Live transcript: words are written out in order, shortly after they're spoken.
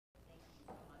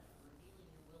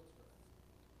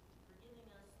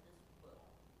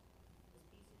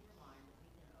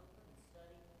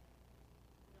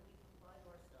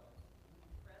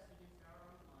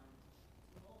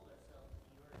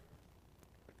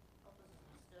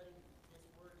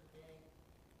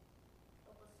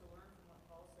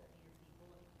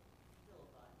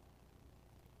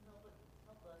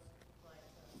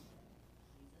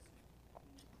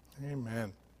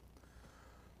Amen.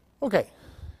 Okay,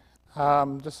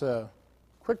 just a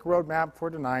quick roadmap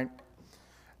for tonight.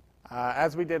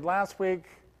 As we did last week,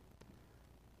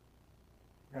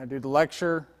 we're going to do the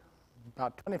lecture,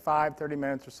 about 25, 30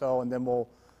 minutes or so, and then we'll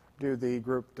do the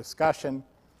group discussion.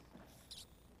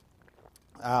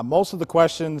 Most of the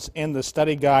questions in the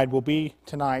study guide will be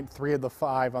tonight, 3 of the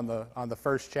 5 on the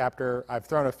first chapter. I've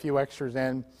thrown a few extras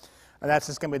in, and that's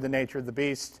just going to be the nature of the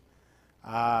beast.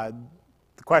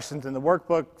 The questions in the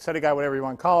workbook, study guide, whatever you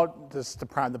want to call it, just to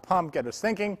prime the pump, get us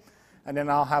thinking, and then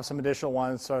I'll have some additional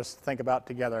ones for us to think about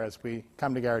together as we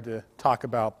come together to talk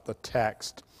about the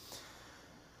text.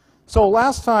 So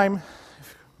last time,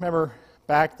 remember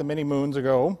back the many moons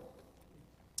ago,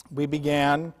 we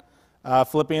began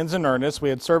Philippians in earnest. We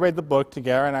had surveyed the book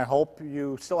together, and I hope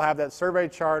you still have that survey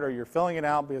chart or you're filling it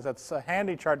out, because that's a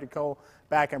handy chart to go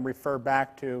back and refer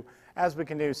back to as we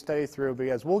continue to study through,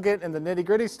 because we'll get in the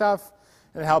nitty-gritty stuff,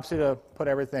 and it helps you to put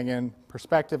everything in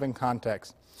perspective and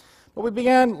context. But we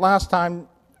began last time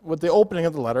with the opening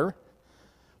of the letter,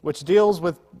 which deals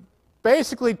with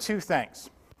basically 2 things.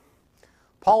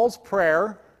 Paul's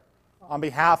prayer on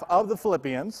behalf of the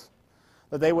Philippians,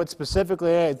 that they would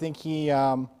specifically, I think he,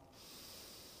 in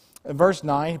verse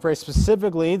 9, he prays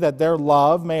specifically that their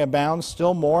love may abound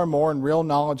still more and more in real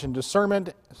knowledge and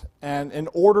discernment, and in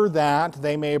order that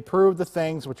they may approve the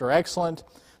things which are excellent,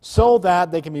 so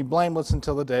that they can be blameless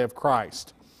until the day of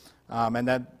Christ. And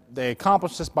that they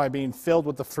accomplish this by being filled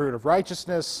with the fruit of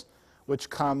righteousness, which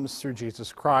comes through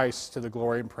Jesus Christ to the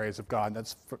glory and praise of God. And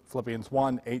that's Philippians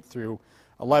 1, 8 through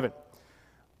 11.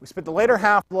 We spent the later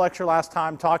half of the lecture last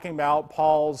time talking about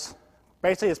Paul's,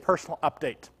 basically his personal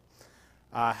update.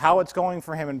 How it's going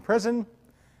for him in prison,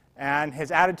 and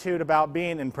his attitude about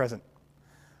being in prison,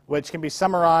 which can be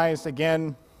summarized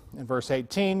again in verse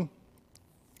 18.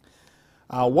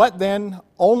 What then?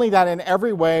 Only that in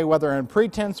every way, whether in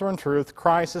pretense or in truth,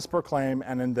 Christ is proclaimed,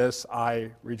 and in this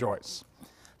I rejoice.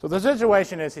 So the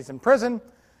situation is he's in prison,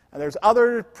 and there's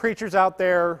other preachers out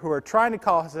there who are trying to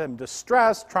cause him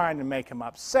distress, trying to make him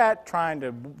upset, trying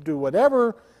to do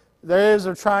whatever there is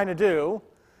they're trying to do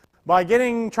by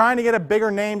trying to get a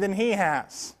bigger name than he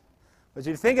has. As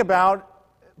you think about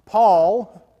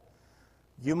Paul,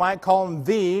 you might call him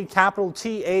the, capital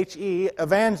T-H-E,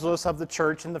 evangelist of the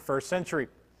church in the first century.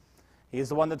 He is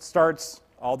the one that starts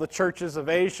all the churches of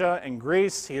Asia and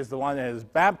Greece. He is the one that is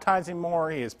baptizing more.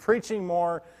 He is preaching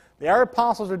more. The other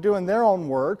apostles are doing their own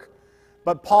work,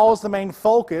 but Paul is the main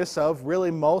focus of really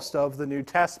most of the New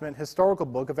Testament historical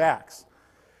book of Acts.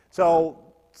 So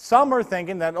some are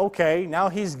thinking that, okay, now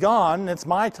he's gone, it's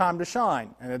my time to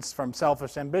shine. And it's from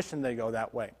selfish ambition they go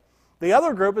that way. The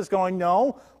other group is going,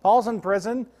 no, Paul's in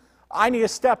prison, I need to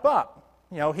step up.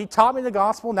 You know, he taught me the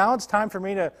gospel, now it's time for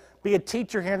me to be a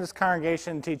teacher here in this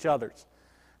congregation and teach others.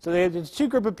 So there's 2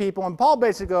 groups of people, and Paul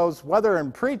basically goes, whether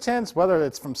in pretense, whether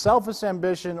it's from selfish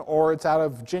ambition or it's out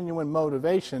of genuine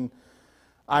motivation,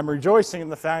 I'm rejoicing in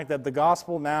the fact that the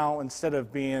gospel now, instead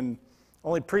of being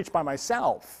only preached by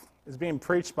myself, is being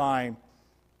preached by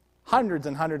hundreds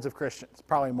and hundreds of Christians,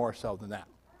 probably more so than that.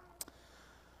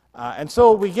 And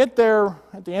so we get there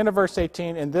at the end of verse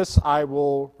 18, in this I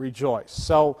will rejoice.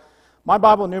 So my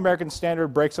Bible, New American Standard,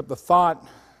 breaks up the thought.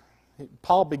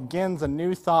 Paul begins a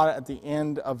new thought at the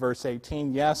end of verse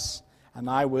 18, yes, and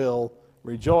I will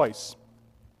rejoice.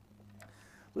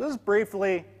 This is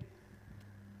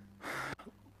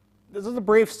a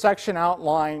brief section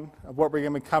outline of what we're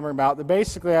going to be covering about.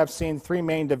 Basically, I've seen 3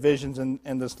 main divisions in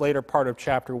this later part of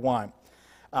chapter 1.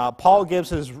 Paul gives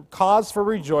his cause for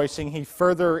rejoicing. He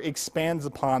further expands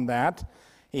upon that.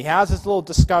 He has this little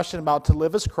discussion about to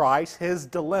live as Christ, his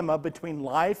dilemma between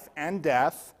life and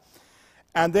death.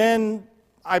 And then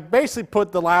I basically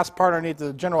put the last part underneath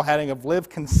the general heading of live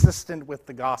consistent with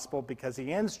the gospel, because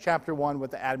he ends chapter 1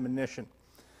 with the admonition.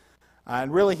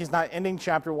 And really, he's not ending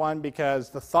chapter 1 because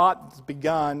the thought that's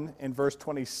begun in verse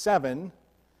 27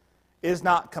 is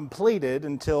not completed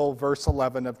until verse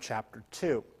 11 of chapter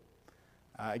 2.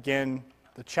 Again,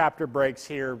 the chapter breaks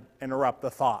here interrupt the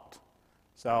thought.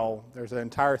 So there's an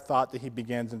entire thought that he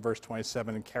begins in verse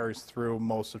 27 and carries through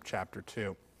most of chapter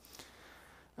 2.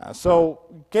 So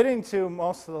getting to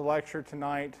most of the lecture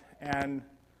tonight, and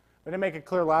I didn't make it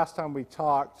clear last time we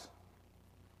talked,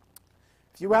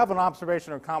 if you have an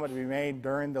observation or comment to be made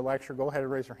during the lecture, go ahead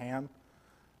and raise your hand.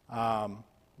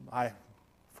 I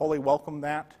fully welcome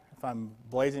that if I'm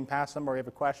blazing past them or you have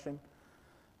a question.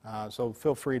 So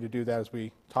feel free to do that as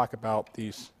we talk about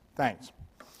these things.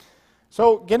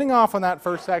 So getting off on that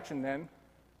first section then,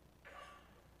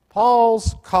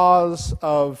 Paul's cause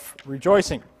of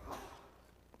rejoicing.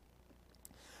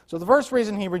 So the first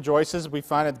reason he rejoices, we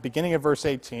find at the beginning of verse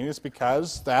 18, is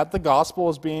because that the gospel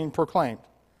is being proclaimed.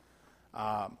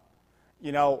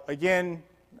 Again,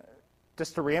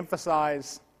 just to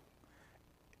reemphasize,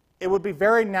 it would be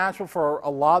very natural for a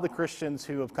lot of the Christians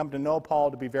who have come to know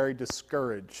Paul to be very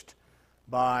discouraged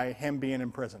by him being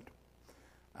imprisoned.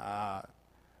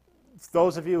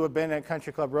 Those of you who have been at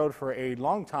Country Club Road for a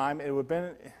long time, it would have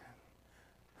been,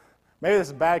 maybe this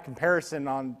is a bad comparison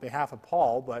on behalf of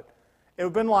Paul, but it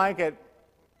would have been like at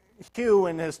Hugh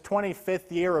in his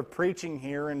 25th year of preaching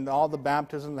here and all the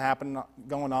baptisms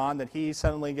going on, that he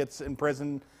suddenly gets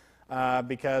imprisoned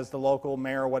because the local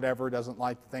mayor or whatever doesn't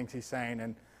like the things he's saying,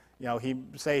 and he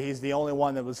say he's the only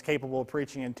one that was capable of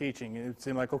preaching and teaching. It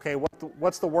seemed like, okay,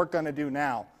 what's the work going to do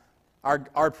now?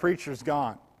 Our preacher's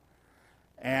gone.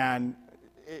 And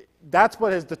that's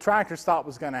what his detractors thought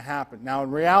was going to happen. Now,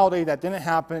 in reality, that didn't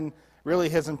happen. Really,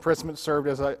 his imprisonment served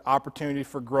as an opportunity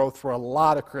for growth for a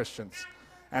lot of Christians.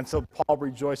 And so Paul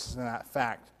rejoices in that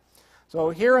fact. So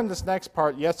here in this next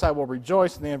part, yes, I will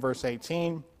rejoice, and then in verse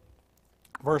 18.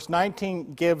 Verse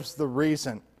 19 gives the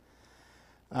reason.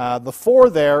 The for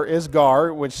there is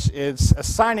gar, which is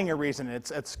assigning a reason.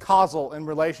 It's causal in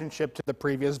relationship to the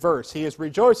previous verse. He is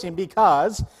rejoicing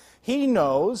because he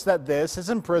knows that this,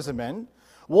 his imprisonment,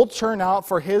 will turn out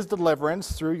for his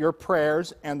deliverance through your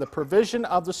prayers and the provision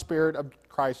of the Spirit of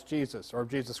Christ Jesus, or of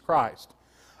Jesus Christ,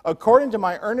 according to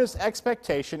my earnest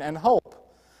expectation and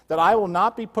hope, that I will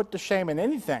not be put to shame in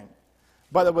anything,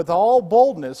 but that with all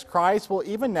boldness Christ will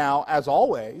even now, as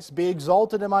always, be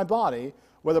exalted in my body,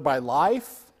 whether by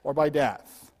life or by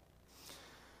death.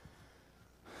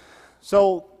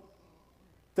 So,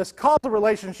 this causal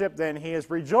relationship, then, he is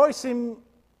rejoicing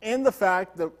in the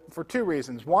fact that, for two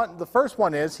reasons. The first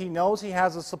one is he knows he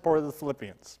has the support of the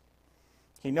Philippians.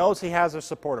 He knows he has their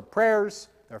support of prayers,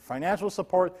 their financial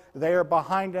support. They are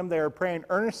behind him. They are praying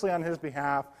earnestly on his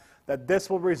behalf that this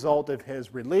will result in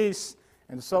his release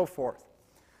and so forth.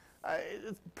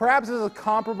 Perhaps this is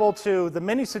comparable to the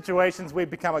many situations we've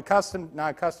become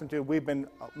we've been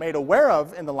made aware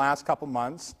of in the last couple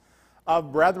months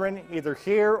of brethren either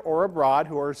here or abroad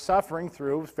who are suffering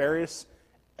through various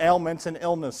ailments and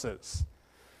illnesses.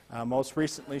 Most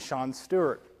recently, Sean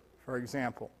Stewart, for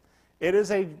example. It is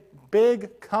a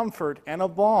big comfort and a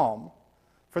balm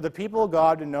for the people of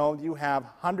God to know you have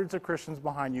hundreds of Christians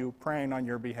behind you praying on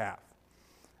your behalf.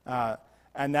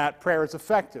 And that prayer is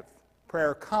effective.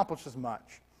 Prayer accomplishes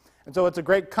much. And so it's a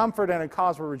great comfort and a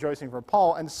cause for rejoicing for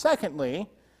Paul. And secondly,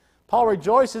 Paul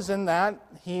rejoices in that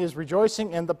he is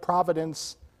rejoicing in the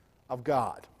providence of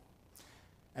God.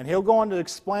 And he'll go on to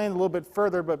explain a little bit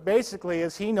further, but basically,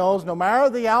 as he knows, no matter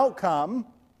the outcome,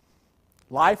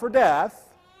 life or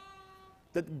death,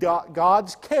 that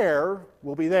God's care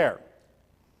will be there.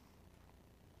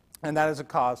 And that is a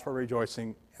cause for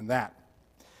rejoicing in that.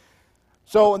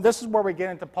 So this is where we get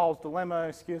into Paul's dilemma.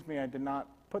 Excuse me, I did not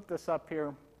put this up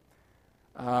here.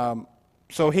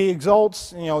 So he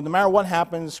exalts, no matter what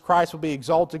happens, Christ will be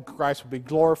exalted, Christ will be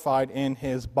glorified in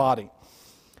his body.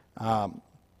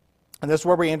 And this is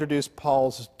where we introduce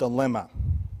Paul's dilemma.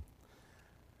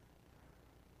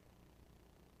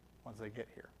 Once I get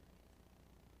here.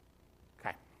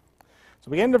 Okay. So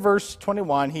we get into verse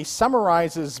 21. He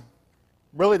summarizes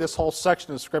really this whole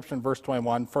section of Scripture in verse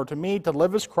 21. For to me to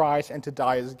live is Christ and to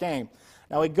die is gain.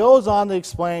 Now he goes on to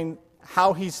explain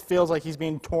how he feels like he's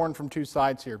being torn from two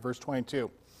sides here. Verse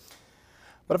 22.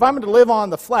 But if I'm to live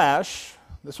on the flesh,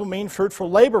 this will mean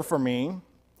fruitful labor for me,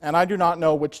 and I do not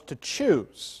know which to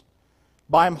choose.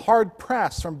 But I am hard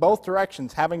pressed from both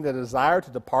directions, having the desire to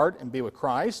depart and be with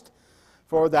Christ,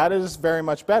 for that is very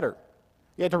much better.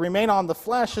 Yet to remain on the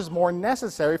flesh is more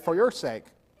necessary for your sake.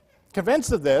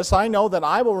 Convinced of this, I know that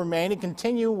I will remain and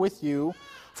continue with you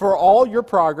for all your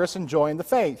progress and joy in the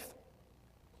faith,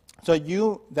 so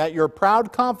that your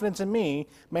proud confidence in me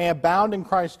may abound in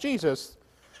Christ Jesus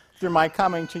through my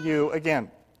coming to you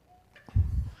again.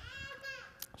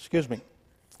 Excuse me.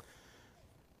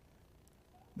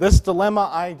 This dilemma,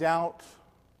 I doubt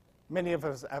many of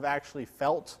us have actually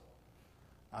felt.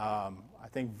 I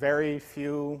think very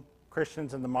few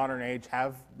Christians in the modern age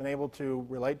have been able to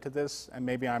relate to this, and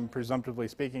maybe I'm presumptively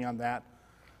speaking on that.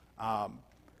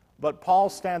 But Paul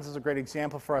stands as a great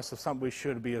example for us of something we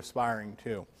should be aspiring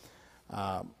to.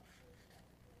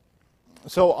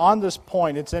 So on this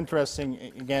point, it's interesting,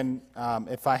 again,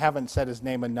 if I haven't said his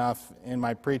name enough in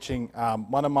my preaching,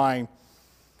 one of my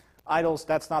idols,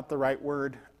 that's not the right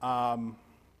word,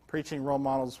 preaching role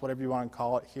models, whatever you want to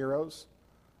call it, heroes,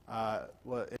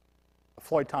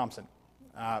 Floyd Thompson.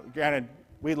 Granted,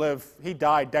 he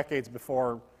died decades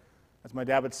before, as my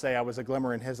dad would say, I was a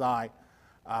glimmer in his eye.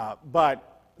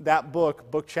 But that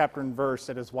book, chapter, and verse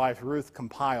that his wife Ruth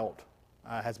compiled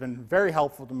has been very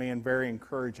helpful to me and very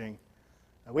encouraging.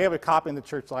 We have a copy in the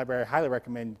church library. I highly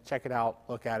recommend check it out,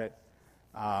 look at it.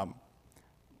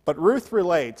 But Ruth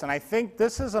relates, and I think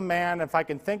this is a man, if I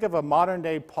can think of a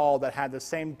modern-day Paul that had the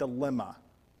same dilemma,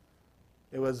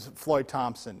 it was Floyd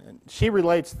Thompson. And she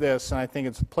relates this, and I think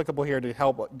it's applicable here to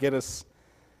help get us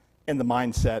in the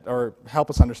mindset, or help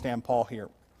us understand Paul here.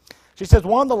 She says,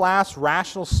 one of the last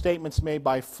rational statements made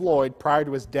by Floyd prior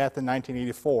to his death in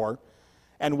 1984,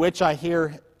 and which I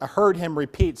heard him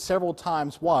repeat several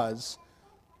times, was,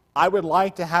 "I would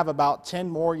like to have about 10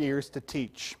 more years to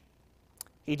teach."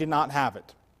 He did not have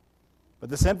it. But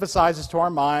this emphasizes to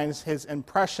our minds his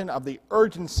impression of the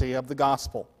urgency of the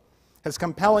gospel. His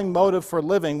compelling motive for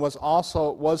living was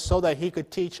so that he could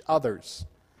teach others.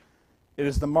 It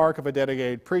is the mark of a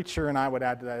dedicated preacher, and I would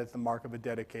add to that it's the mark of a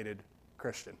dedicated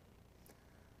Christian.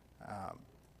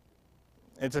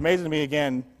 It's amazing to me,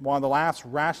 again, one of the last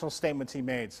rational statements he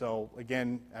made. So,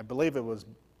 again, I believe it was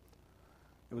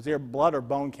either blood or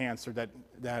bone cancer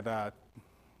that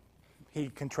he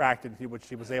contracted, which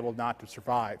he was able not to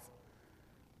survive.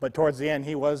 But towards the end,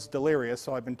 he was delirious,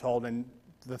 so I've been told, and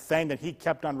the thing that he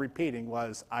kept on repeating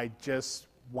was, "I just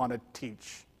want to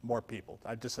teach more people.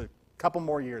 I just a couple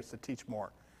more years to teach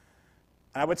more."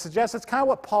 And I would suggest it's kind of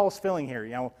what Paul is feeling here.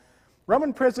 You know,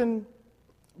 Roman prison,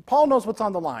 Paul knows what's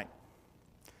on the line.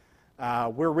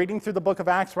 We're reading through the book of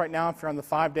Acts right now. If you're on the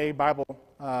 5-day Bible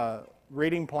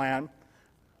reading plan,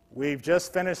 we've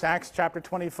just finished Acts chapter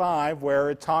 25, where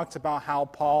it talks about how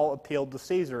Paul appealed to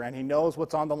Caesar, and he knows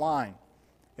what's on the line.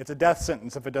 It's a death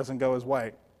sentence if it doesn't go his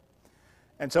way.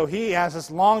 And so he has this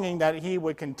longing that he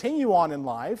would continue on in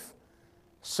life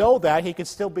so that he could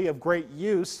still be of great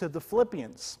use to the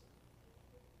Philippians.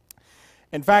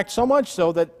 In fact, so much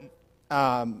so that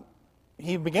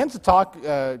he begins to talk,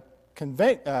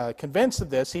 convinced of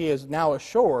this. He is now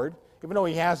assured, even though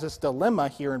he has this dilemma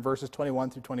here in verses 21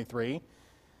 through 24,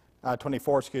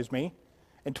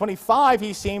 In 25,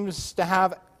 he seems to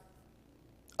have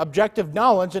objective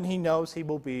knowledge, and he knows he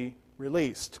will be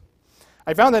released.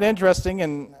 I found that interesting,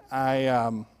 and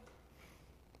I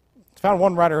found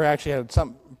one writer who actually had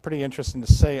something pretty interesting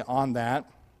to say on that.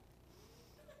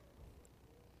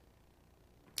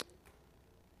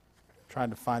 Trying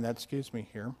to find that, excuse me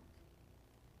here.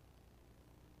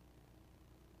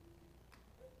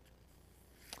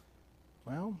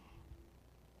 Well,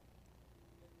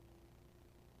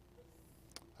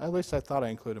 at least I thought I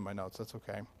included my notes. That's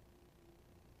okay.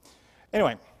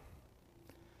 Anyway,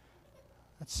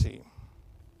 let's see.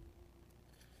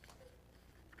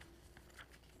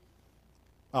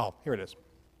 Oh, here it is.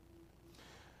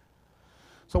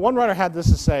 So one writer had this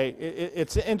to say.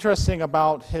 It's interesting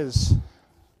about his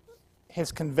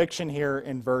conviction here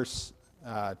in verse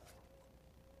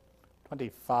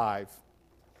 25.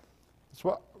 That's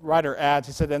what writer adds.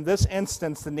 He said, in this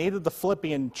instance, the need of the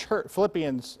Philippian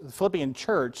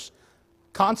church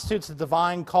constitutes a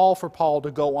divine call for Paul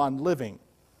to go on living,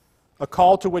 a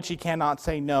call to which he cannot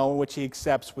say no, and which he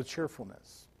accepts with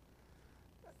cheerfulness.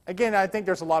 Again, I think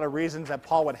there's a lot of reasons that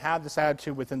Paul would have this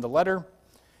attitude within the letter.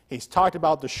 He's talked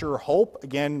about the sure hope.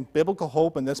 Again, biblical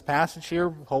hope in this passage here,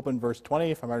 hope in verse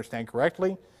 20, if I understand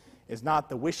correctly, is not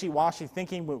the wishy-washy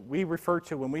thinking we refer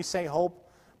to when we say hope,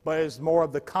 but is more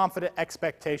of the confident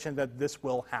expectation that this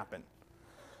will happen.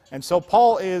 And so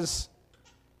Paul is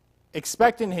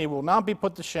expecting he will not be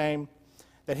put to shame,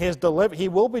 that he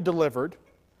will be delivered,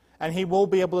 and he will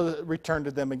be able to return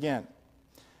to them again.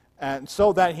 And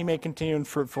so that he may continue in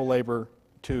fruitful labor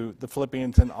to the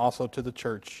Philippians and also to the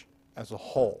church as a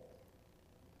whole.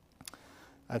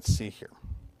 Let's see here.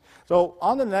 So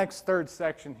on the next third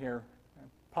section here, I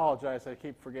apologize, I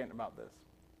keep forgetting about this.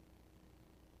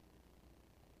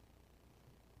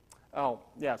 Oh,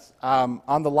 yes.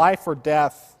 On the life or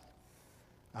death,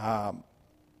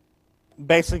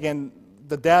 basically,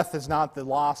 the death is not the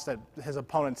loss that his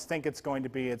opponents think it's going to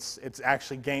be. It's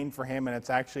actually gain for him, and it's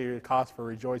actually a cause for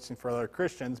rejoicing for other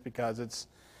Christians, because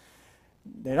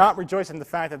they're not rejoicing in the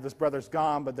fact that this brother's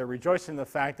gone, but they're rejoicing in the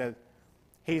fact that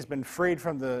he's been freed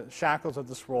from the shackles of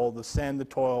this world, the sin, the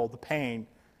toil, the pain,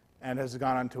 and has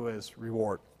gone on to his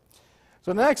reward.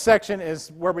 So the next section is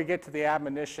where we get to the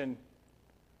admonition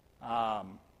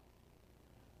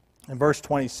in verse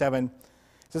 27. It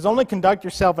says, only conduct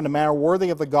yourself in a manner worthy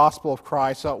of the gospel of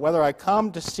Christ, so that whether I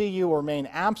come to see you or remain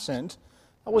absent,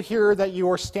 I will hear that you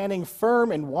are standing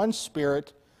firm in one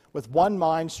spirit, with one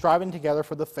mind, striving together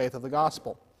for the faith of the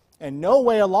gospel, and no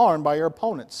way alarmed by your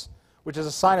opponents, which is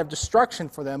a sign of destruction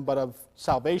for them, but of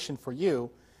salvation for you,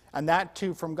 and that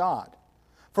too from God.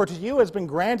 For to you has been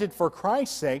granted for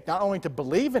Christ's sake not only to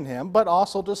believe in him, but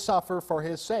also to suffer for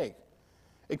his sake,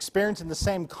 experiencing the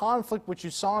same conflict which you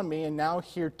saw in me and now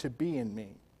hear to be in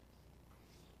me.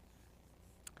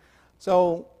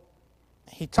 So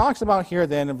he talks about here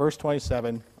then in verse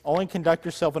 27, only conduct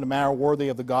yourself in a manner worthy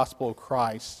of the gospel of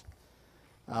Christ.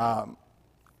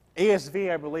 ESV,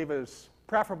 I believe, is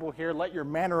preferable here. Let your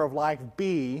manner of life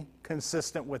be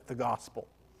consistent with the gospel.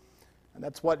 And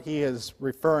that's what he is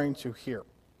referring to here.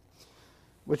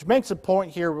 Which makes a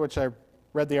point here, which I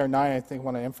read the R9, I think I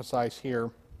want to emphasize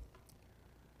here.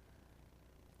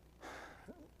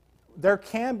 There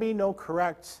can be no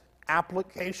correct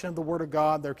application of the Word of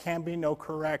God. There can be no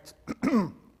correct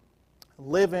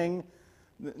living,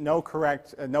 no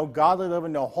godly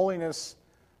living, no holiness.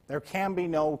 There can be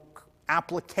no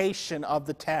application of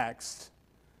the text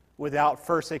without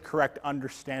first a correct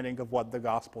understanding of what the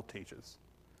gospel teaches.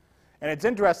 And it's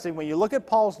interesting, when you look at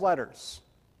Paul's letters,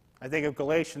 I think of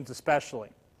Galatians especially,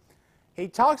 he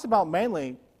talks about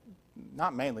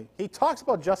he talks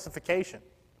about justification.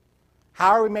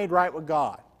 How are we made right with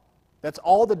God? That's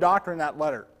all the doctrine in that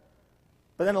letter.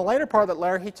 But then the later part of that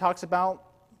letter, he talks about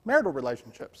marital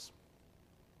relationships,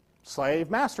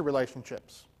 slave-master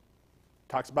relationships.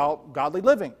 Talks about godly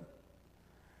living.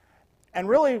 And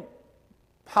really,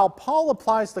 how Paul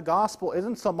applies the gospel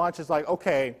isn't so much as like,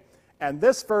 okay, and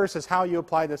this verse is how you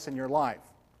apply this in your life.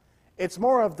 It's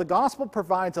more of the gospel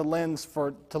provides a lens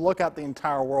to look at the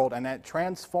entire world, and it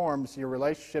transforms your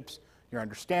relationships, your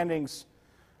understandings.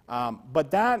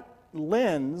 But that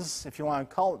lens, if you want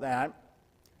to call it that,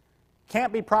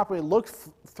 can't be properly looked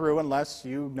through unless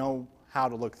you know how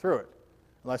to look through it,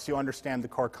 unless you understand the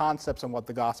core concepts and what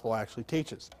the gospel actually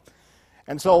teaches.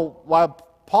 And so while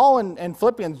Paul in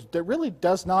Philippians really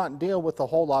does not deal with a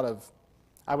whole lot of,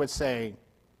 I would say,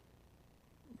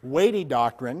 weighty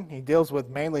doctrine, he deals with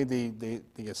mainly the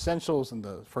essentials and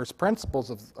the first principles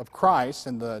of Christ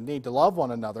and the need to love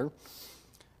one another.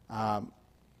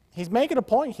 He's making a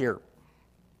point here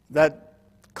that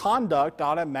conduct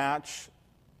ought to match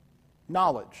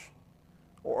knowledge.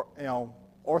 Or,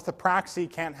 orthopraxy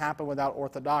can't happen without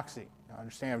orthodoxy.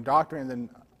 Understand doctrine and then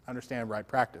understand right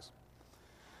practice.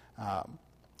 But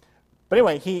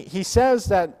anyway, he says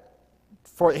that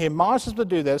he admonishes to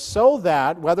do this so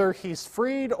that whether he's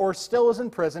freed or still is in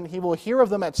prison, he will hear of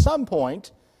them at some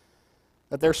point,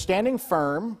 that they're standing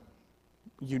firm,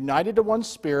 united to one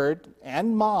spirit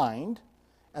and mind,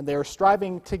 and they are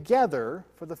striving together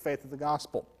for the faith of the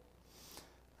gospel.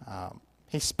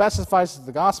 He specifies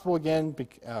the gospel again.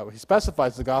 He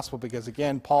specifies the gospel because,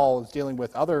 again, Paul is dealing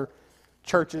with other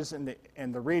churches in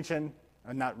the region,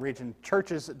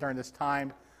 churches during this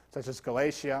time, such as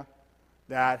Galatia,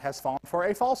 that has fallen for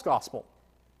a false gospel.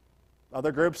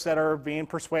 Other groups that are being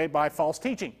persuaded by false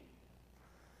teaching.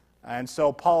 And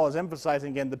so Paul is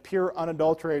emphasizing again the pure,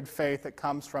 unadulterated faith that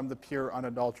comes from the pure,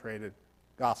 unadulterated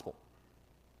gospel.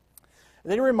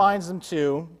 And then he reminds them,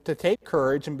 too, to take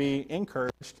courage and be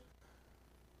encouraged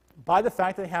by the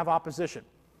fact that they have opposition.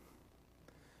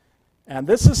 And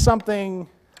this is something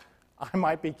I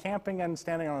might be camping and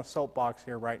standing on a soapbox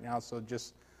here right now, so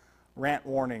just rant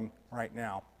warning right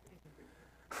now.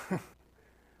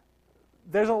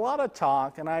 There's a lot of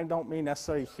talk, and I don't mean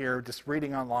necessarily here, just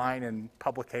reading online and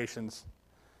publications,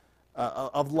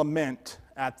 of lament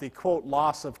at the, quote,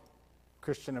 loss of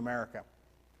Christian America.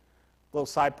 A little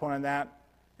side point on that.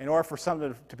 In order for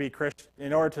something to be Christian,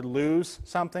 in order to lose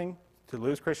something, to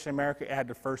lose Christian America, it had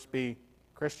to first be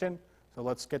Christian. So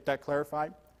let's get that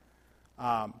clarified.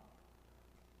 But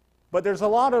there's a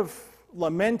lot of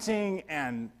lamenting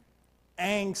and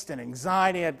angst and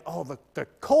anxiety at, the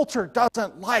culture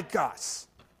doesn't like us.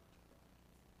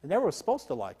 It never was supposed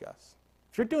to like us.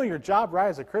 If you're doing your job right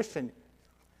as a Christian,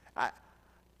 a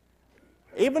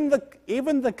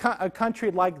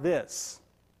country like this,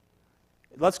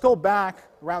 let's go back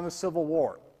around the Civil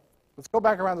War.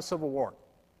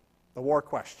 The war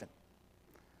question.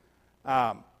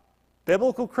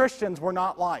 Biblical Christians were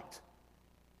not liked.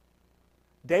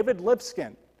 David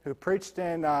Lipskin, who preached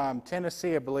in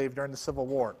Tennessee, I believe, during the Civil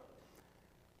War.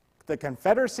 The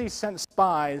Confederacy sent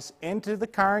spies into the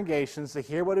congregations to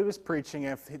hear what he was preaching.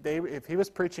 If he was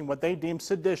preaching what they deemed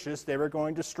seditious, they were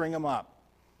going to string him up.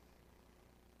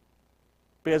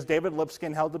 Because David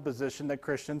Lipskin held the position that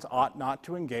Christians ought not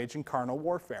to engage in carnal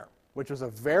warfare, which was a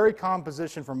very common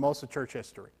position for most of church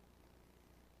history.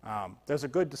 There's a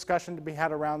good discussion to be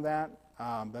had around that.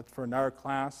 That's for another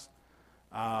class.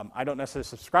 I don't necessarily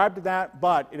subscribe to that,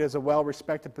 but it is a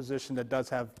well-respected position that does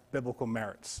have biblical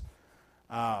merits.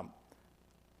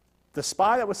 The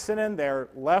spy that was sent in there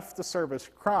left the service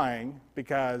crying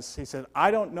because he said,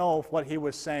 I don't know if what he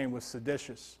was saying was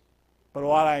seditious, but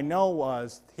what I know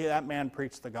was that man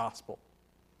preached the gospel.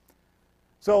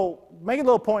 So, make a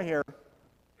little point here.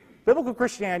 Biblical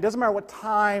Christianity, doesn't matter what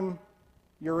time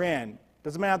you're in,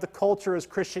 doesn't matter if the culture is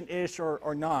Christian-ish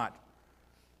or not.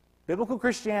 Biblical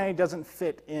Christianity doesn't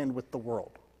fit in with the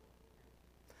world.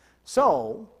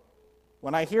 So,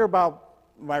 when I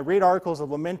read articles of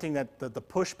lamenting that the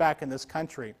pushback in this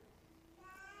country,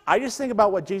 I just think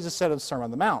about what Jesus said in the Sermon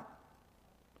on the Mount.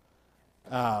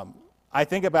 I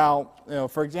think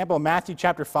about, for example, Matthew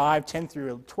chapter 5, 10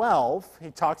 through 12, he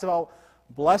talks about,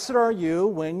 blessed are you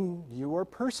when you are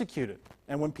persecuted,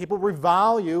 and when people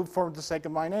revile you for the sake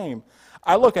of my name.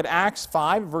 I look at Acts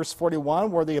 5, verse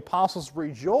 41, where the apostles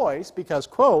rejoice because,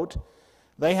 quote,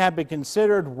 they have been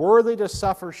considered worthy to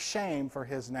suffer shame for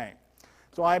his name.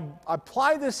 So I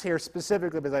apply this here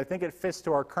specifically because I think it fits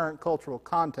to our current cultural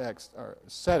context or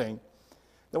setting.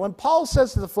 That when Paul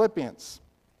says to the Philippians,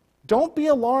 don't be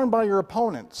alarmed by your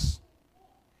opponents,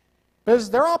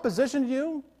 because their opposition to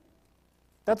you,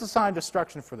 that's a sign of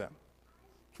destruction for them.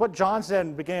 It's what John said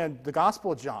in the beginning of the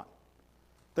Gospel of John.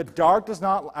 The dark does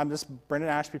not, I'm just Brendan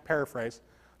Ashby paraphrase,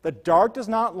 the dark does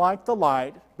not like the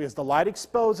light because the light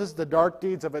exposes the dark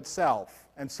deeds of itself,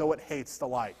 and so it hates the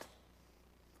light.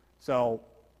 So,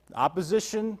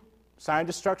 opposition, sign of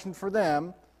destruction for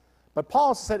them. But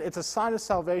Paul said it's a sign of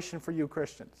salvation for you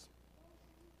Christians.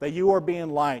 That you are being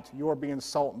light, you are being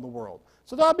salt in the world.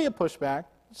 So there'll be a pushback,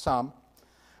 some.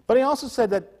 But he also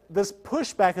said that this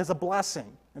pushback is a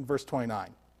blessing in verse 29.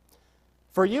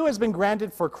 For you has been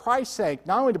granted for Christ's sake,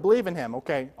 not only to believe in him,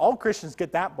 okay, all Christians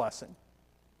get that blessing,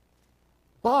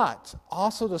 but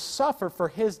also to suffer for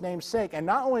his name's sake. And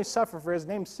not only suffer for his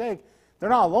name's sake, they're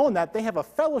not alone in that. They have a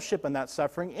fellowship in that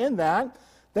suffering, in that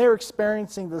they're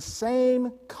experiencing the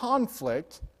same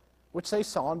conflict which they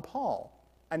saw in Paul,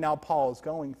 and now Paul is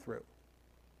going through.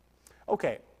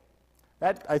 Okay,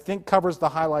 that I think covers the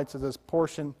highlights of this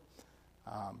portion.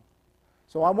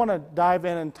 So I want to dive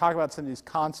in and talk about some of these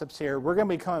concepts here. We're going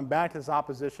to be coming back to this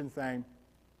opposition thing.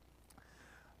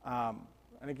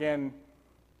 And again,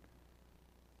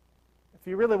 if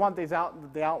you really want these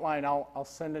the outline, I'll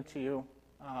send it to you.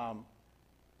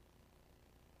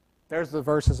 There's the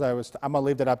verses I'm going to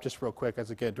leave that up just real quick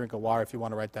as I get a drink of water if you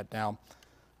want to write that down.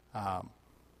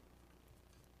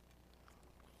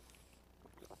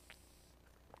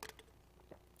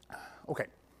 Okay.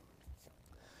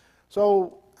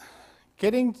 So,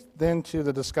 getting then to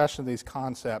the discussion of these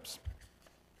concepts,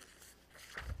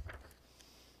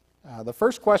 the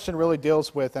first question really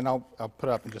deals with, and I'll put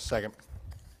it up in just a second,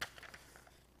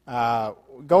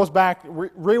 goes back,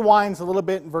 rewinds a little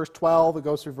bit in verse 12, it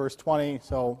goes through verse 20,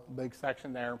 so big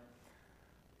section there.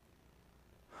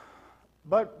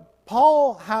 But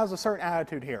Paul has a certain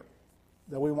attitude here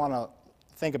that we want to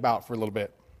think about for a little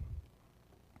bit.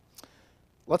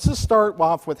 Let's just start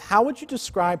off with, how would you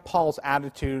describe Paul's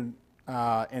attitude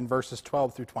in verses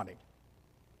 12 through 20?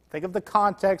 Think of the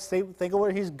context, think of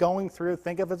what he's going through,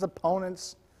 think of his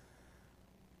opponents.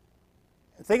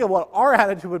 Think of what our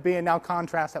attitude would be, and now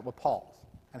contrast that with Paul's.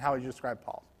 And how would you describe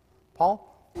Paul's?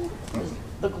 Paul?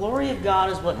 The glory of God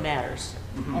is what matters,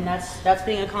 and that's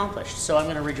being accomplished, so I'm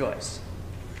going to rejoice.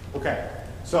 Okay,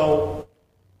 so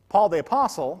Paul the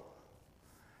Apostle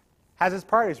has his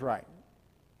priorities right.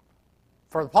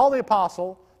 For Paul the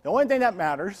Apostle, the only thing that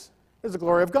matters is the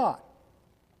glory of God.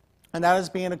 And that is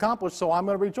being accomplished, so I'm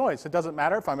going to rejoice. It doesn't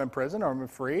matter if I'm in prison or I'm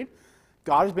freed.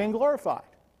 God is being glorified.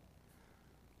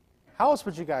 How else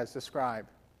would you guys describe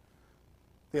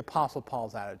the Apostle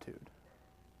Paul's attitude?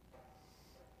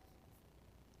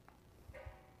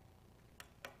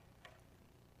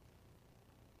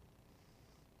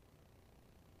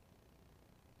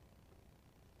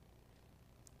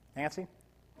 Nancy?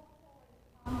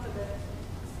 Confident.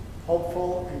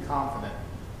 Hopeful and confident.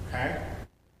 Okay?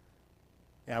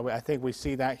 Yeah, I think we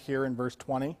see that here in verse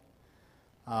 20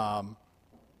 and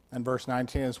verse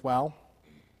 19 as well.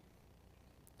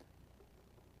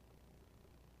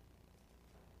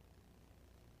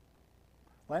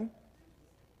 Len?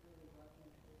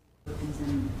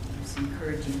 He's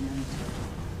encouraging them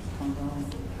to come on.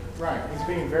 Right. He's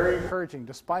being very encouraging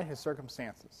despite his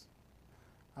circumstances.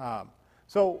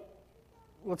 So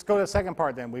let's go to the second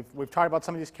part then. We've talked about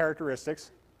some of these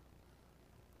characteristics.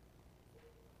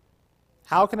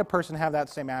 How can a person have that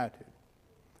same attitude?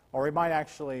 Or we might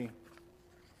actually,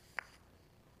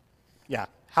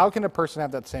 how can a person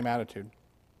have that same attitude?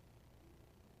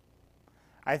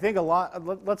 I think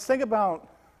let's think about,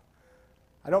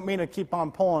 I don't mean to keep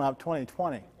on pulling up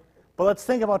 2020, but let's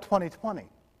think about 2020.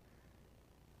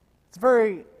 It's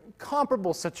very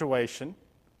comparable situation.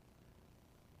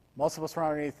 Most of us are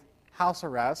underneath house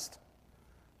arrest,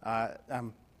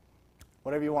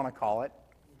 whatever you want to call it,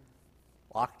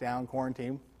 lockdown,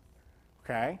 quarantine,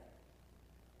 okay?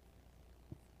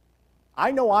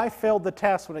 I know I failed the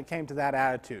test when it came to that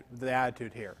attitude, the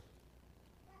attitude here.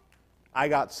 I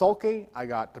got sulky, I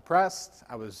got depressed,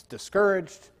 I was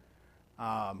discouraged.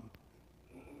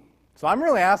 So I'm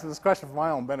really asking this question for my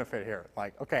own benefit here.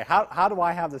 Like, okay, how do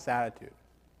I have this attitude?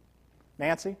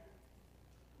 Nancy?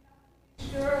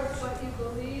 Sure of what you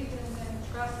believe and then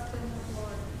trust in the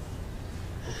Lord.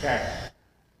 Okay.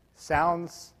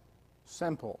 Sounds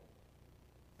simple,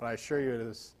 but I assure you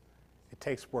it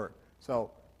takes work.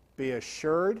 So be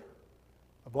assured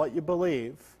of what you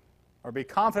believe, or be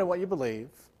confident in what you believe,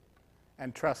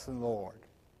 and trust in the Lord.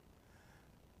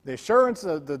 The assurance,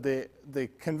 the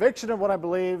conviction of what I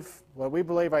believe, what we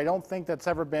believe, I don't think that's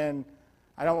ever been,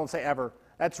 I don't want to say ever,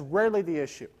 that's rarely the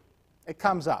issue. It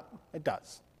comes up. It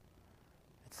does.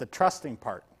 It's the trusting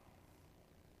part.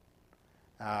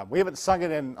 We haven't sung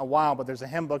it in a while, but there's a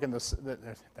hymn book in there's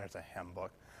a hymn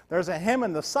book. There's a hymn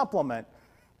in the supplement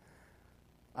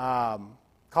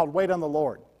called Wait on the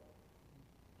Lord.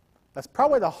 That's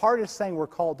probably the hardest thing we're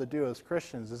called to do as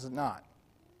Christians, is it not?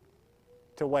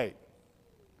 To wait.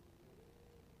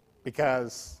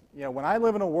 Because, when I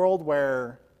live in a world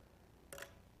where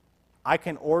I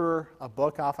can order a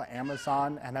book off of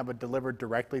Amazon and have it delivered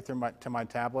directly to my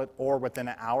tablet, or within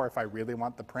an hour if I really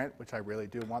want the print, which I really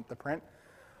do want the print,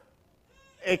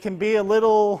 it can be a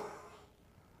little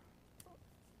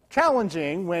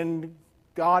challenging when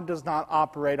God does not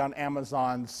operate on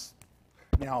Amazon's,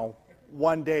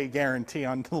 one-day guarantee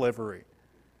on delivery.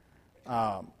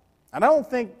 And I don't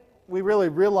think we really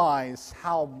realize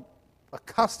how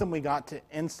accustomed we got to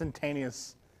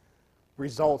instantaneous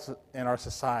results in our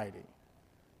society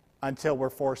until we're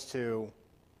forced to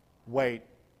wait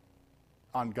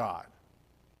on God.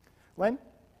 Lynn?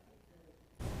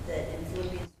 That in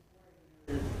Philippians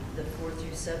 4, the 4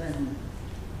 through 7,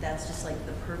 that's just like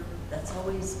that's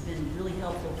always been really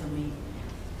helpful for me.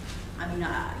 I mean,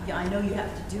 I know you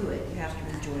have to do it. You have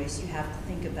to rejoice. You have to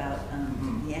think about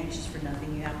be anxious for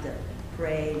nothing. You have to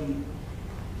pray.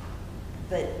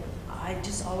 But I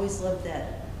just always loved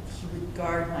that he would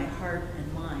guard my heart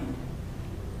and mind.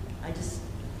 I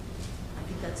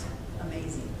think that's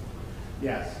amazing.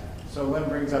 Yes. So Lynn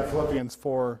brings up Philippians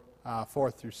 4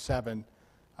 through 7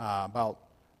 about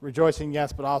rejoicing,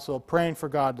 yes, but also praying for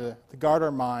God to guard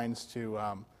our minds, to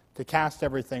cast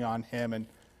everything on him. And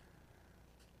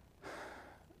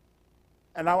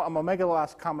I'm going to make a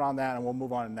last comment on that, and we'll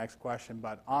move on to the next question.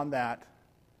 But on that,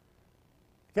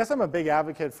 I guess I'm a big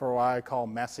advocate for what I call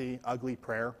messy, ugly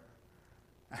prayer.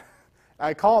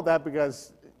 I call it that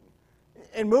because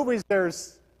in movies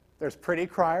there's pretty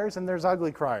criers and there's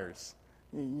ugly criers.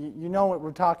 You know what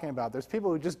we're talking about. There's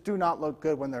people who just do not look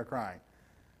good when they're crying.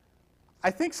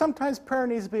 I think sometimes prayer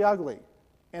needs to be ugly,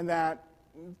 in that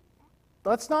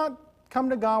let's not come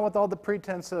to God with all the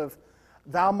pretense of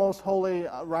thou most holy,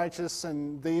 righteous,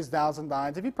 and these thous and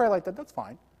thines. If you pray like that, that's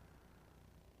fine.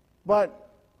 But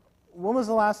when was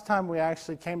the last time we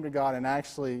actually came to God and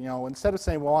actually, instead of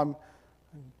saying, well, I'm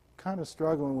kind of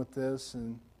struggling with this,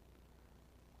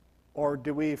 or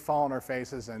do we fall on our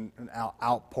faces and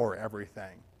outpour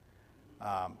everything?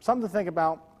 Something to think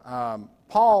about.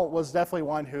 Paul was definitely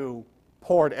one who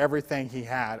poured everything he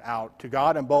had out to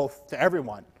God and both to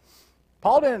everyone.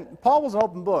 Paul was an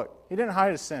open book. He didn't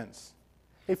hide his sins.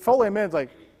 He fully admitted,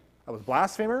 I was a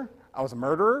blasphemer, I was a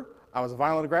murderer, I was a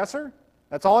violent aggressor.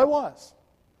 That's all I was.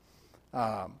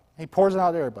 He pours it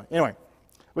out to everybody. Anyway,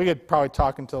 we could probably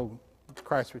talk until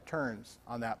Christ returns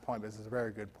on that point, but this is a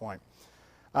very good point.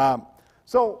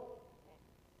 So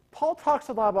Paul talks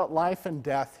a lot about life and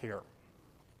death here.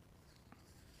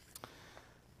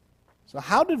 So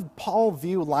how did Paul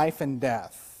view life and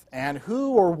death? And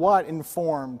who or what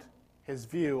informed his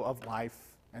view of life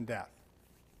and death?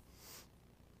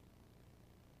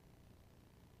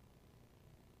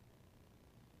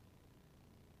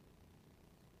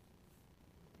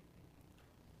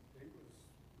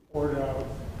 Poured out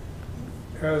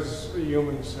as a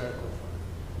human sacrifice.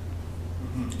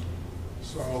 Mm-hmm.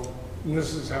 So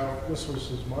this was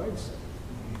his mindset.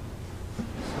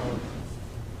 So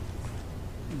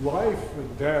life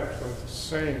and death are the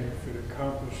same if it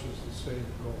accomplishes the same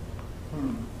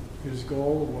goal. His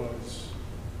goal was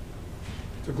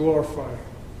to glorify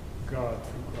God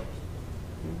through Christ.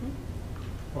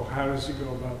 Well, how does he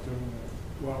go about doing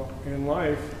that? Well, in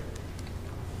life,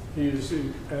 he is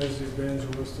as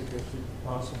evangelistic as he can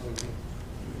possibly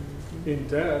be. In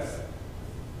death,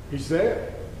 he's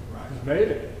there. He's made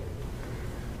it.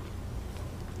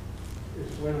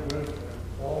 it's win-win for them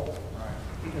all.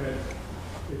 Right. And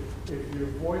if you're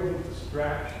avoiding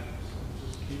distractions and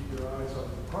just keep your eyes on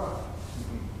the prize,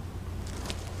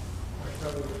 like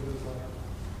that would have been like,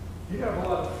 you'd have a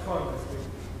lot of fun, I think,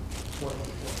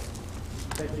 2020.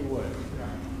 I think you would.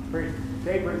 Yeah.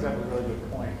 Dave brings up a really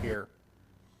good point here.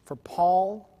 For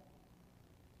Paul,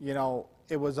 you know,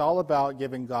 it was all about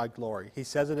giving God glory. He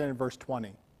says it in verse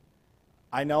 20.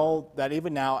 I know that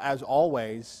even now, as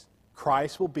always,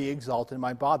 Christ will be exalted in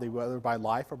my body, whether by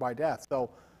life or by death. So,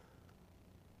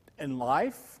 in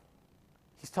life,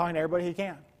 he's talking to everybody he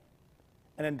can.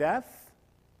 And in death,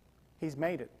 he's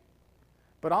made it.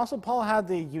 But also, Paul had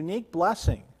the unique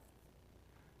blessing,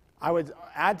 I would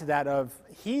add to that, of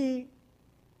he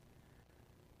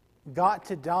got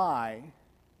to die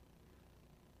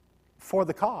for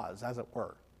the cause, as it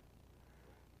were.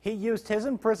 He used his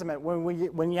imprisonment.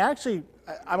 When you actually,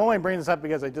 I'm only bringing this up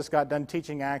because I just got done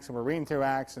teaching Acts, and we're reading through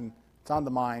Acts, and it's on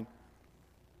the mind.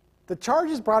 The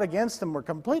charges brought against him were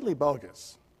completely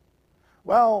bogus.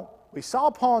 Well, we saw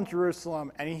Paul in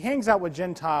Jerusalem, and he hangs out with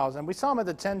Gentiles, and we saw him at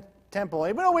the temple.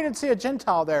 Even though we didn't see a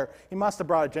Gentile there, he must have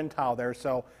brought a Gentile there,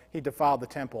 so he defiled the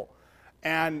temple.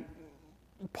 And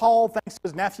Paul, thanks to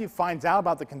his nephew, finds out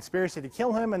about the conspiracy to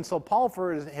kill him, and so Paul,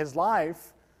 for his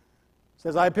life,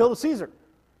 says, I appeal to Caesar.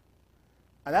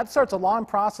 And that starts a long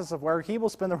process of where he will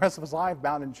spend the rest of his life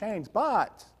bound in chains,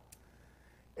 but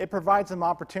it provides him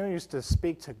opportunities to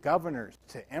speak to governors,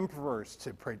 to emperors,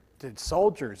 to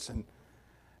soldiers.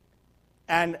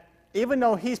 And even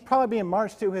though he's probably being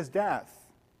marched to his death,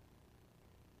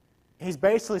 he's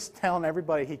basically telling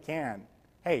everybody he can,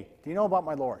 hey, do you know about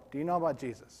my Lord? Do you know about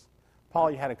Jesus?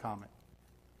 Paul, you had a comment.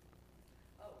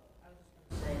 Oh, I was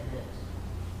just going to say that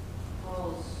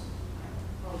Paul's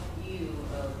view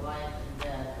of life and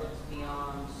death looks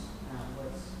beyond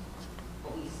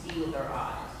what we see with our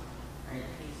eyes. Right?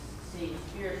 He's seeing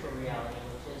spiritual reality,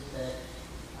 which is that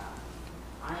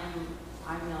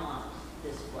I'm not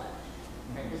this flesh.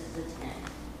 Right? This is a tent.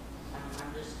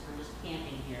 I'm just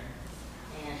camping here,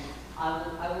 and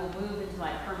I will move into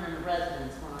my permanent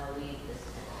residence when I leave this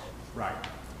tent. Right.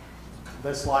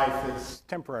 This life is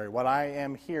temporary. What I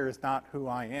am here is not who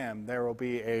I am.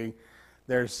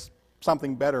 There's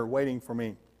something better waiting for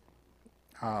me.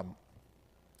 I'm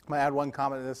going to add one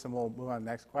comment to this, and we'll move on to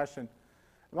the next question.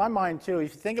 In my mind, too,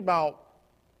 if you think about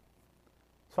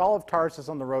Saul of Tarsus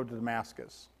on the road to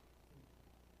Damascus,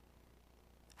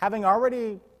 having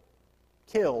already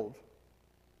killed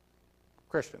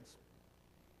Christians,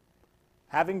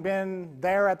 having been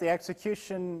there at the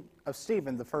execution of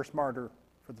Stephen, the first martyr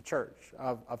for the church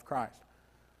of Christ,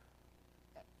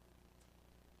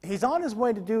 he's on his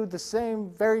way to do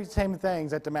the very same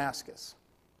things at Damascus.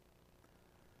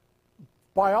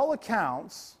 By all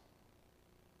accounts,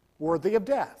 worthy of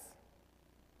death.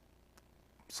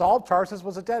 Saul of Tarsus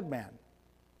was a dead man,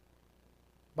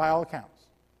 by all accounts.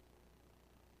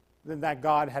 Then that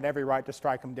God had every right to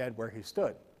strike him dead where he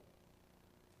stood.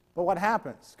 But what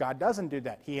happens? God doesn't do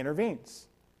that. He intervenes.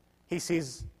 He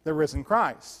sees the risen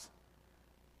Christ.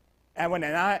 And when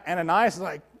Ananias is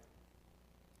like,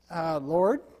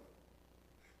 Lord,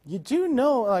 you do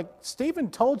know, like, Stephen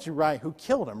told you, right, who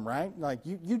killed him, right? Like,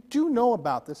 you do know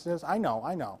about this. He says, I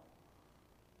know.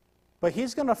 But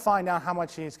he's going to find out how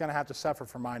much he's going to have to suffer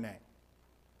for my name.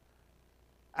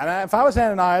 And if I was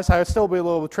Ananias, I would still be a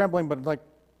little trembling, but like,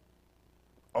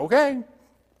 okay,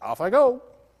 off I go.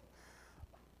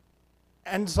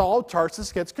 And Saul of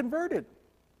Tarsus gets converted.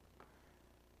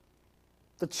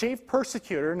 The chief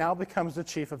persecutor now becomes the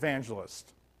chief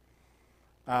evangelist.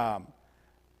 And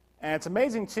it's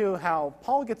amazing, too, how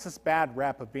Paul gets this bad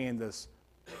rep of being this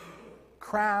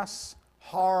crass,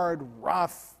 hard,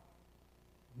 rough,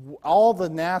 all the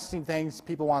nasty things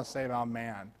people want to say about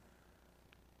man.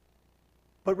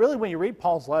 But really, when you read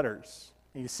Paul's letters,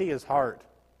 and you see his heart,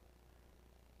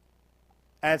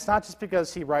 and it's not just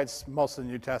because he writes most of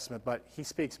the New Testament, but he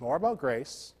speaks more about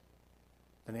grace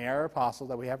than the other apostles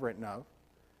that we have written of.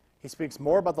 He speaks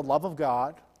more about the love of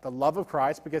God, the love of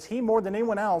Christ, because he, more than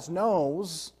anyone else,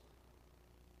 knows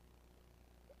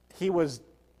he was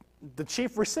the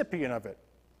chief recipient of it.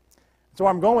 So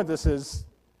where I'm going with this is,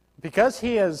 because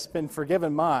he has been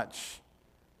forgiven much,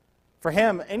 for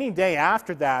him, any day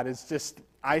after that is just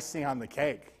icing on the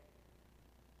cake.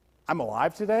 I'm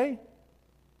alive today.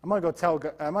 I'm going to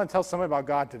tell somebody about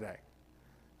God today.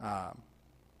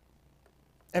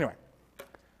 Anyway,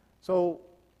 so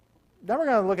now we're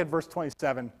going to look at verse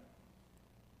 27.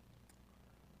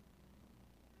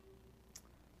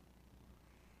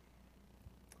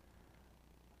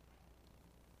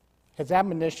 His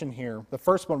admonition here, the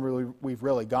first one we've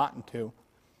really gotten to.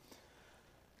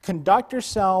 conduct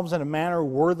yourselves in a manner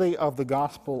worthy of the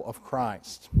gospel of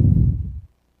Christ.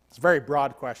 It's a very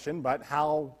broad question, but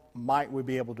how might we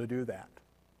be able to do that?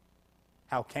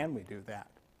 How can we do that?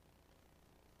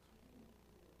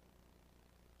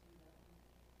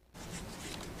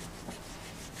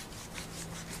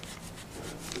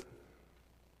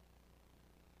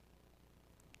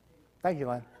 Thank you,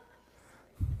 Len.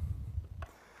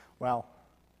 Well,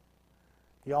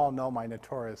 you all know my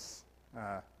notorious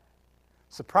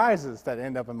surprises that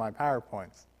end up in my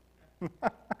PowerPoints.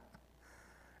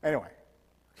 Anyway,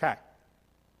 okay.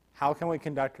 How can we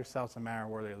conduct ourselves in a manner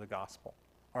worthy of the gospel?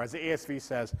 Or as the ESV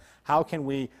says, how can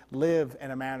we live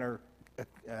in a manner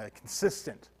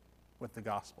consistent with the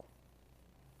gospel?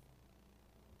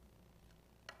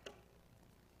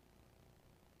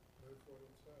 Live what it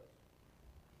says.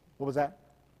 What was that?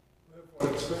 Live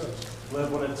what it says.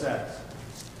 Live what it says.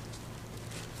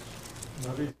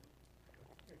 Not easy.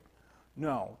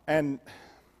 No, and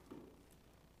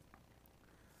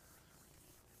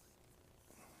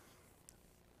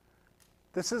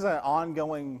this is an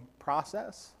ongoing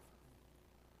process,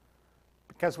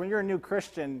 because when you're a new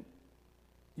Christian,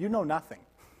 you know nothing.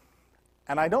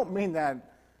 And I don't mean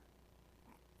that,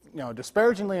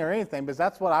 disparagingly or anything, because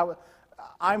that's what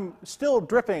I'm still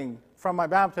dripping from my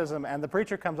baptism, and the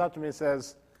preacher comes up to me and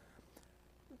says,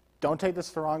 don't take this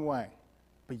the wrong way,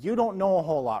 but you don't know a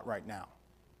whole lot right now.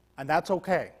 And that's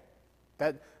okay.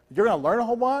 That you're going to learn a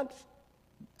whole bunch.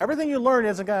 Everything you learn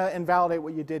isn't going to invalidate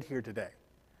what you did here today.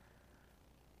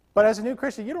 But as a new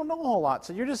Christian, you don't know a whole lot,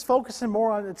 so you're just focusing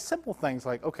more on simple things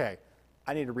like, okay,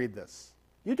 I need to read this.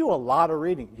 You do a lot of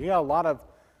reading. You got a lot of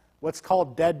what's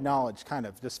called dead knowledge, kind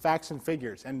of, just facts and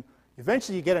figures. And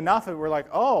eventually you get enough of it, we're like,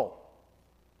 oh,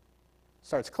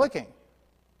 starts clicking.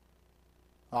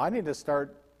 Well, I need to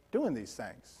start doing these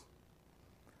things.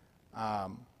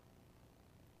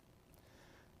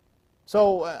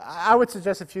 So I would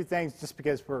suggest a few things, just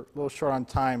because we're a little short on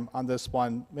time on this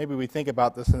one. Maybe we think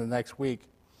about this in the next week.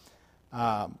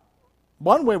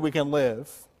 One way we can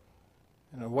live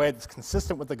in a way that's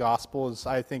consistent with the gospel is,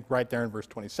 I think, right there in verse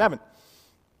 27.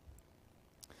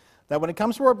 That when it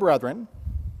comes to our brethren,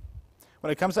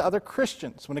 when it comes to other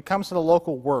Christians, when it comes to the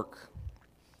local work,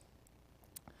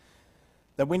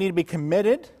 that we need to be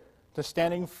committed to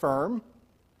standing firm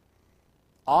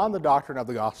on the doctrine of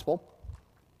the gospel,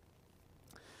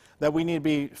 that we need to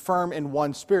be firm in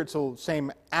one spirit, so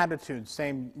same attitude,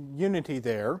 same unity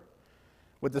there,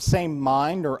 with the same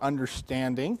mind or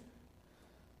understanding.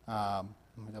 Let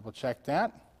me double check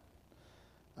that.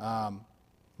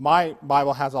 My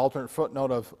Bible has an alternate footnote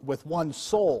of with one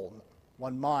soul,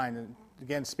 one mind, and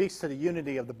again speaks to the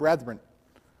unity of the brethren,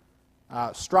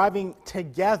 striving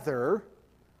together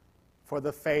for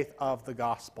the faith of the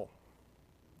gospel.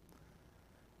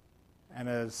 And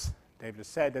as David has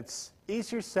said, it's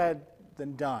easier said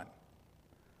than done.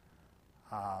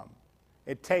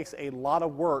 It takes a lot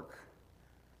of work.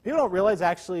 People don't realize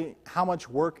actually how much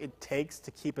work it takes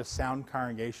to keep a sound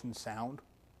congregation sound.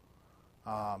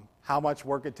 How much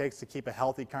work it takes to keep a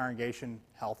healthy congregation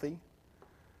healthy.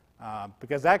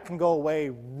 Because that can go away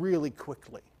really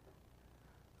quickly.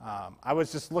 I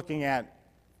was just looking at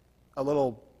a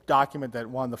little document that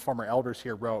one of the former elders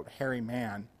here wrote, Harry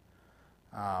Mann,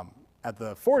 at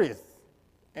the 40th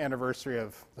anniversary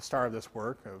of the start of this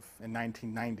work in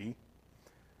 1990.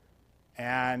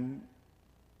 And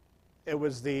it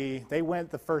was they went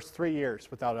the first 3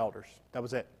 years without elders. That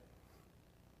was it.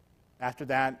 After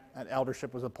that, an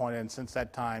eldership was appointed, and since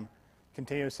that time,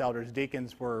 continuous elders,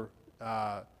 deacons were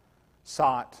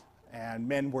sought, and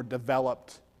men were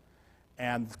developed,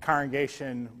 and the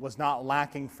congregation was not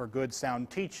lacking for good, sound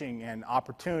teaching and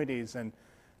opportunities, and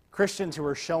Christians who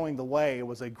were showing the way. It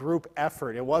was a group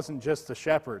effort. It wasn't just the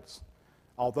shepherds,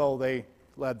 although they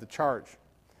led the charge.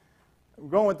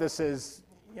 Going with this is,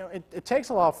 it takes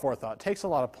a lot of forethought, it takes a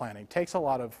lot of planning, it takes a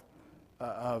lot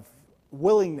of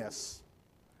willingness.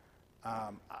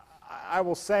 I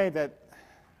will say that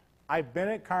I've been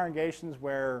at congregations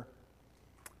where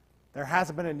there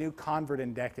hasn't been a new convert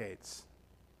in decades,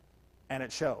 and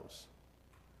it shows.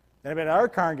 There have been other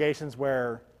congregations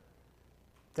where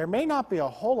there may not be a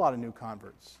whole lot of new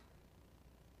converts,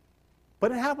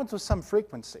 but it happens with some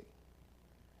frequency.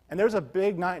 And there's a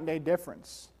big night and day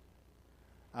difference.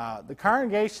 The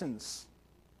congregations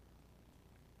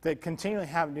that continually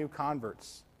have new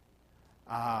converts,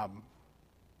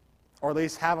 or at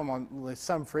least have them on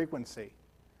some frequency,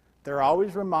 they're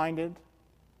always reminded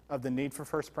of the need for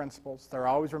first principles. They're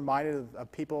always reminded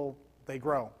of people, they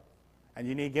grow, and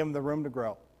you need to give them the room to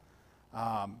grow.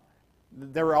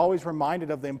 they were always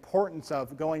reminded of the importance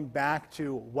of going back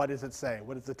to what does it say?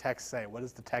 What does the text say? What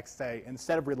does the text say?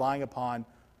 Instead of relying upon,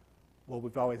 well,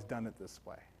 we've always done it this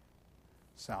way.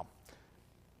 So,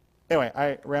 anyway,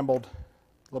 I rambled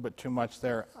a little bit too much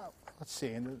there. Let's see,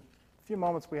 in the few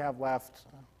moments we have left,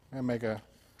 I'm going to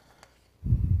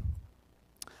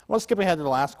let's skip ahead to the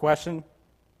last question.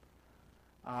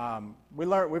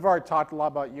 We've already talked a lot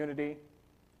about unity.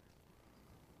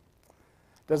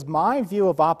 Does my view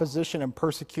of opposition and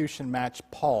persecution match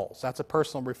Paul's? That's a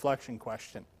personal reflection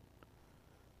question.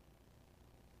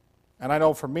 And I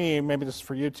know for me, maybe this is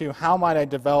for you too, how might I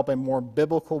develop a more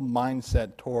biblical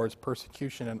mindset towards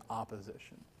persecution and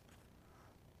opposition?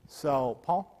 So,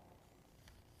 Paul?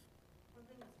 One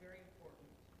thing that's very important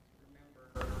to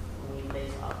remember when we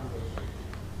face opposition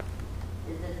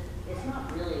is that it's not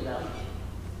really about you.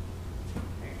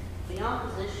 The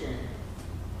opposition,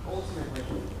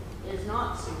 ultimately, is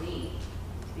not to me.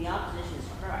 The opposition is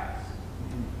Christ.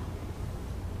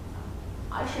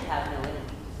 I should have no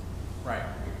enemies. Right.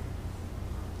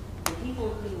 The people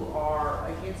who are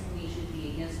against me should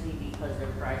be against me because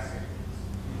they're Christ's enemies.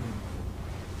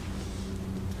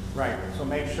 Right. So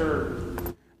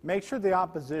make sure the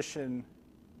opposition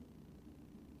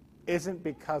isn't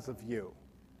because of you,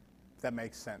 if that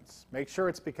makes sense. Make sure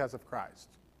it's because of Christ.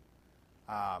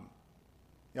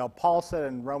 Paul said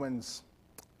in Romans,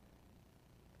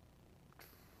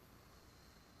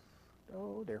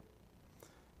 oh dear,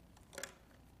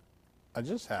 I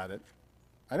just had it.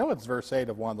 I know it's verse 8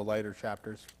 of one of the later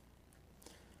chapters.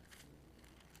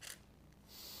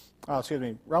 Oh, excuse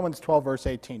me, Romans 12, verse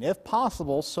 18. If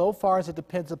possible, so far as it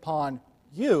depends upon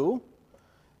you,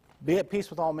 be at peace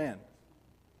with all men.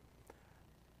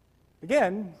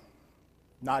 Again,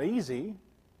 not easy,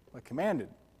 but commanded.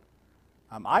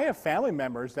 I have family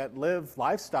members that live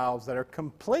lifestyles that are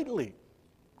completely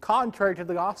contrary to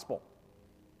the gospel.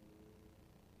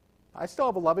 I still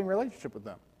have a loving relationship with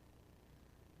them.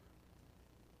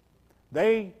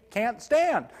 They can't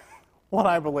stand what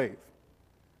I believe.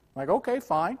 I'm like, okay,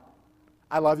 fine.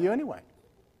 I love you anyway.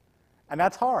 And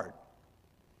that's hard.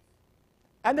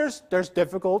 And there's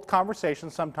difficult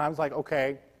conversations sometimes, like,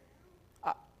 okay,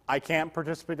 I can't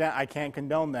participate in that, I can't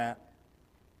condone that.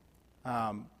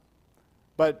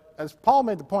 But as Paul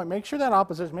made the point, make sure that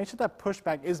opposition, make sure that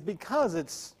pushback is because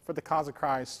it's for the cause of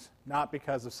Christ, not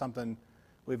because of something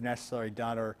we've necessarily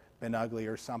done or been ugly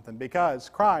or something. Because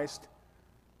Christ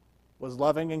was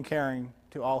loving and caring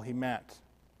to all he met.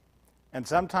 And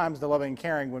sometimes the loving and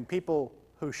caring, when people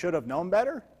who should have known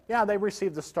better, yeah, they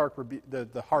receive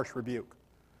the harsh rebuke.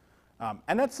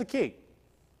 And that's the key.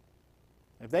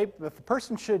 If a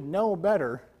person should know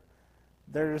better,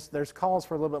 there's calls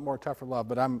for a little bit more tougher love,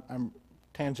 but I'm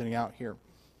tangenting out here.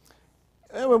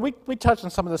 We touched on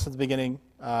some of this at the beginning,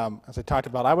 as I talked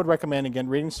about. I would recommend, again,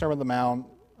 reading Sermon on the Mount,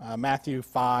 Matthew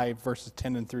 5, verses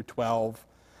 10 and through 12.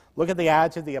 Look at the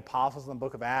attitude of the apostles in the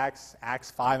book of Acts. Acts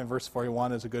 5 and verse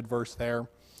 41 is a good verse there.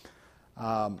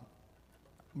 Brett.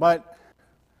 End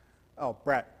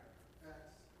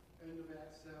of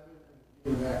Acts 7 and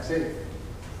beginning of Acts 8.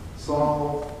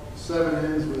 Saul, 7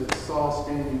 ends with Saul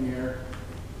standing there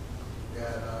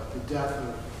at the death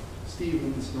of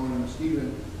Stephen, known as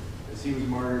Stephen, as he was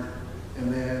martyred.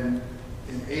 And then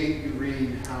in 8 you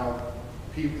read how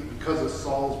people, because of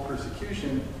Saul's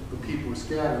persecution, the people were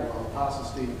scattered. While the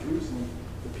apostles stayed in Jerusalem,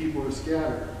 the people were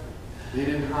scattered. They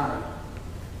didn't hide.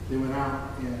 They went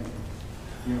out and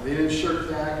they didn't shirk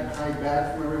back and hide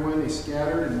back from everyone. They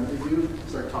scattered, and what they do?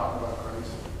 Start talking about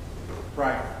Christ.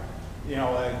 Right.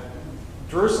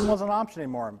 Jerusalem wasn't an option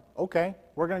anymore. Okay,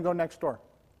 we're going to go next door.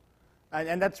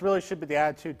 And that's really should be the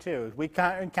attitude too. We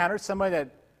encounter somebody that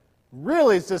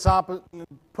really is this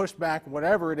pushback,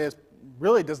 whatever it is,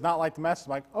 really does not like the message.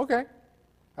 I'm like, okay,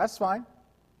 that's fine.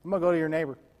 I'm going to go to your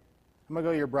neighbor. I'm going to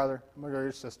go to your brother. I'm going to go to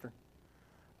your sister.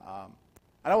 And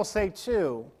I will say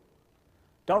too,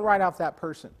 don't write off that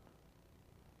person.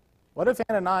 What if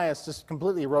Ananias just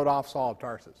completely wrote off Saul of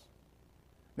Tarsus?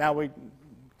 Now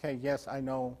yes, I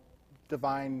know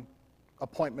divine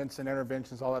appointments and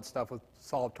interventions, all that stuff with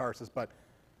Saul of Tarsus, but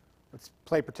let's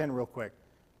play pretend real quick.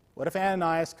 What if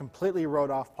Ananias completely wrote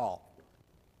off Paul?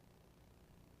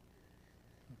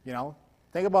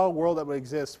 Think about a world that would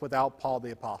exist without Paul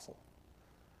the Apostle.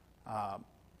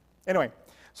 Anyway,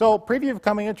 so preview of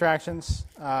coming attractions.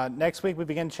 Next week we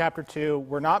begin chapter 2.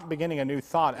 We're not beginning a new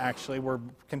thought, actually. We're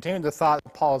continuing the thought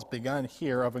that Paul has begun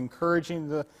here of encouraging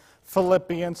the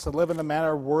Philippians to live in a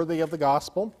manner worthy of the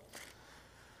gospel.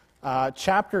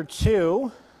 Chapter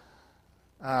 2,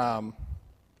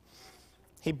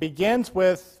 he begins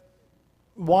with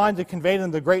wanting to convey to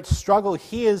them the great struggle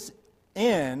he is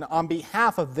in on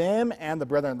behalf of them and the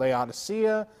brethren at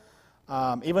Laodicea,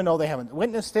 even though they haven't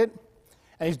witnessed it.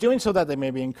 And he's doing so that they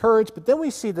may be encouraged. But then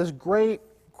we see this great,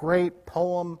 great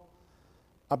poem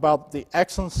about the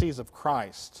excellencies of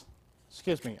Christ.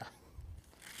 Excuse me.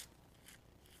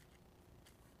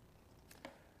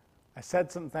 I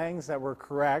said some things that were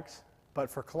correct, but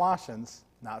for Colossians,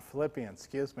 not Philippians.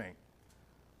 Excuse me.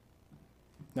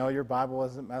 No, your Bible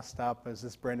isn't messed up, as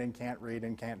this Brendan can't read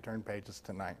and can't turn pages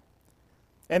tonight.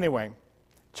 Anyway,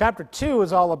 chapter 2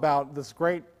 is all about this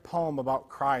great poem about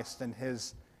Christ and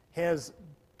his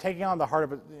taking on the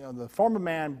heart of the form of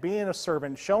man, being a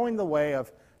servant, showing the way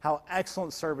of how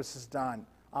excellent service is done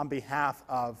on behalf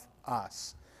of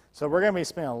us. So we're going to be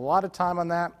spending a lot of time on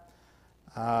that.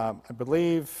 I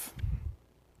believe...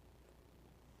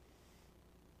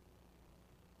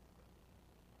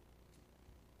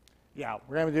 Yeah,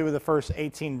 we're going to do the first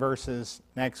 18 verses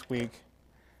next week.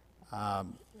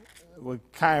 We're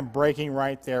kind of breaking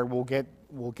right there. We'll get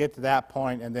to that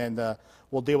point, and then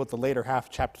we'll deal with the later half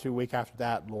of chapter 2 week after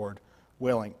that, Lord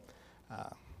willing.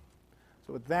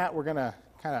 So with that, we're going to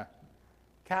kind of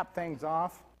cap things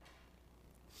off.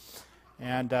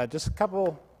 And just a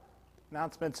couple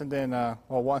announcements, and then,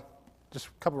 just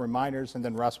a couple reminders, and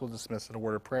then Russ will dismiss in a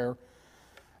word of prayer.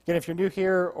 Again, if you're new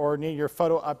here or need your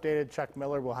photo updated, Chuck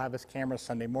Miller will have his camera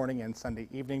Sunday morning and Sunday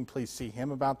evening. Please see him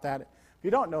about that. If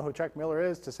you don't know who Chuck Miller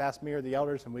is, just ask me or the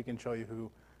elders, and we can show you who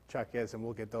Chuck is, and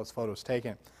we'll get those photos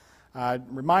taken.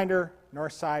 Reminder,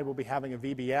 Northside will be having a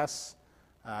VBS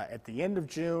at the end of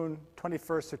June,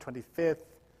 21st or 25th,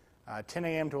 10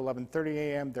 a.m. to 11:30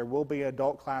 a.m. There will be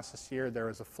adult class this year. There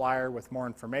is a flyer with more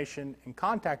information and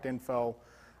contact info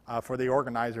for the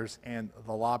organizers in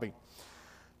the lobby.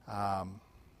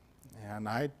 And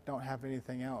I don't have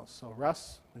anything else. So,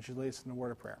 Russ, would you lead us in a word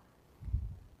of prayer?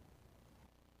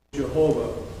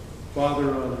 Jehovah,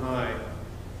 Father on high,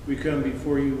 we come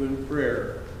before you in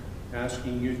prayer,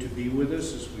 asking you to be with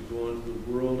us as we go into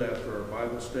the world after our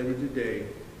Bible study today,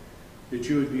 that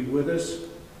you would be with us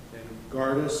and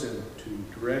guard us and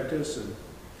to direct us and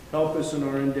help us in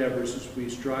our endeavors as we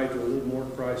strive to live more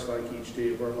Christ-like each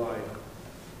day of our life.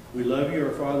 We love you,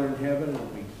 our Father in heaven,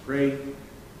 and we pray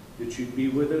that you'd be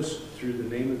with us through the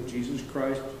name of Jesus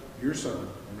Christ, your Son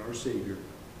and our Savior.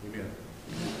 Amen.